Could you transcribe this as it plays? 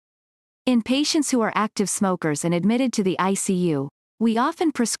In patients who are active smokers and admitted to the ICU, we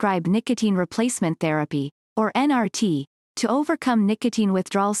often prescribe nicotine replacement therapy, or NRT, to overcome nicotine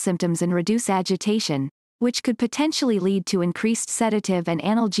withdrawal symptoms and reduce agitation, which could potentially lead to increased sedative and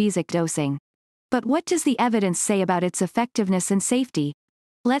analgesic dosing. But what does the evidence say about its effectiveness and safety?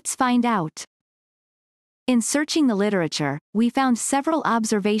 Let's find out. In searching the literature, we found several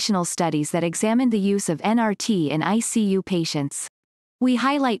observational studies that examined the use of NRT in ICU patients. We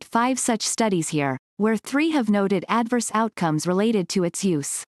highlight 5 such studies here, where 3 have noted adverse outcomes related to its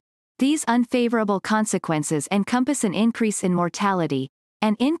use. These unfavorable consequences encompass an increase in mortality,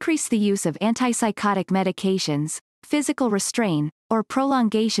 and increase the use of antipsychotic medications, physical restraint, or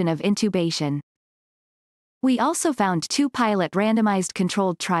prolongation of intubation. We also found 2 pilot randomized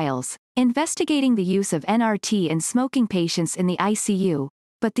controlled trials, investigating the use of NRT in smoking patients in the ICU,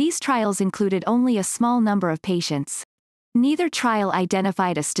 but these trials included only a small number of patients. Neither trial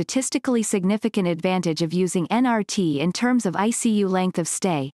identified a statistically significant advantage of using NRT in terms of ICU length of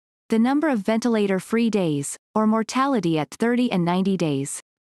stay, the number of ventilator-free days, or mortality at 30 and 90 days.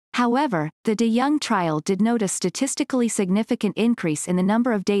 However, the De Young trial did note a statistically significant increase in the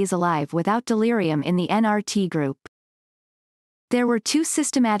number of days alive without delirium in the NRT group. There were 2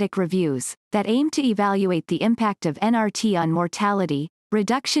 systematic reviews that aimed to evaluate the impact of NRT on mortality,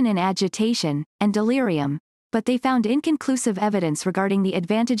 reduction in agitation, and delirium, but they found inconclusive evidence regarding the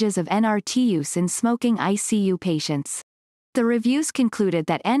advantages of NRT use in smoking ICU patients. The reviews concluded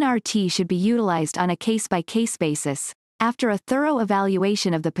that NRT should be utilized on a case-by-case basis, after a thorough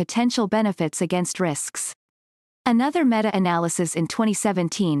evaluation of the potential benefits against risks. Another meta-analysis in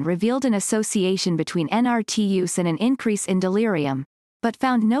 2017 revealed an association between NRT use and an increase in delirium, but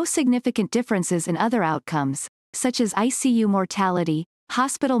found no significant differences in other outcomes, such as ICU mortality,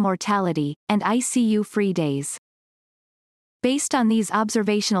 hospital mortality, and ICU-free days. Based on these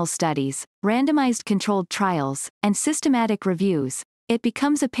observational studies, randomized controlled trials, and systematic reviews, it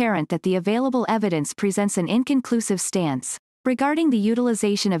becomes apparent that the available evidence presents an inconclusive stance regarding the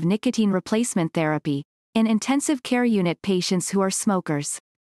utilization of nicotine replacement therapy in intensive care unit patients who are smokers.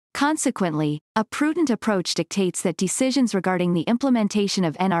 Consequently, a prudent approach dictates that decisions regarding the implementation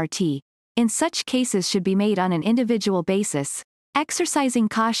of NRT in such cases should be made on an individual basis, exercising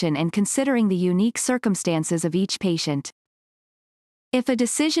caution and considering the unique circumstances of each patient. If a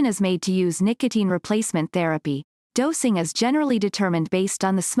decision is made to use nicotine replacement therapy, dosing is generally determined based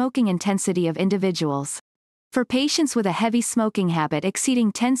on the smoking intensity of individuals. For patients with a heavy smoking habit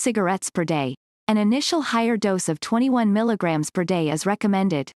exceeding 10 cigarettes per day, an initial higher dose of 21 mg per day is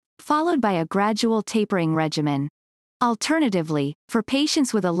recommended, followed by a gradual tapering regimen. Alternatively, for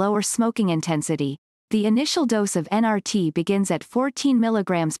patients with a lower smoking intensity, the initial dose of NRT begins at 14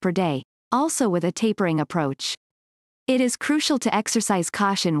 mg per day, also with a tapering approach. It is crucial to exercise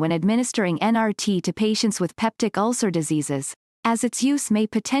caution when administering NRT to patients with peptic ulcer diseases, as its use may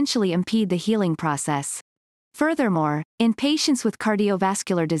potentially impede the healing process. Furthermore, in patients with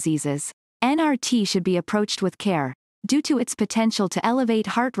cardiovascular diseases, NRT should be approached with care, due to its potential to elevate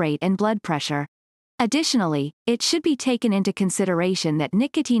heart rate and blood pressure. Additionally, it should be taken into consideration that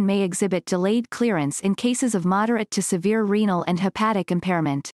nicotine may exhibit delayed clearance in cases of moderate to severe renal and hepatic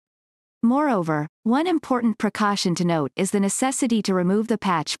impairment. Moreover, one important precaution to note is the necessity to remove the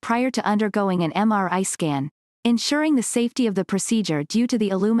patch prior to undergoing an MRI scan, ensuring the safety of the procedure due to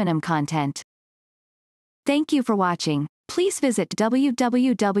the aluminum content. Thank you for watching. Please visit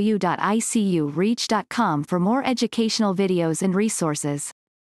www.icureach.com for more educational videos and resources.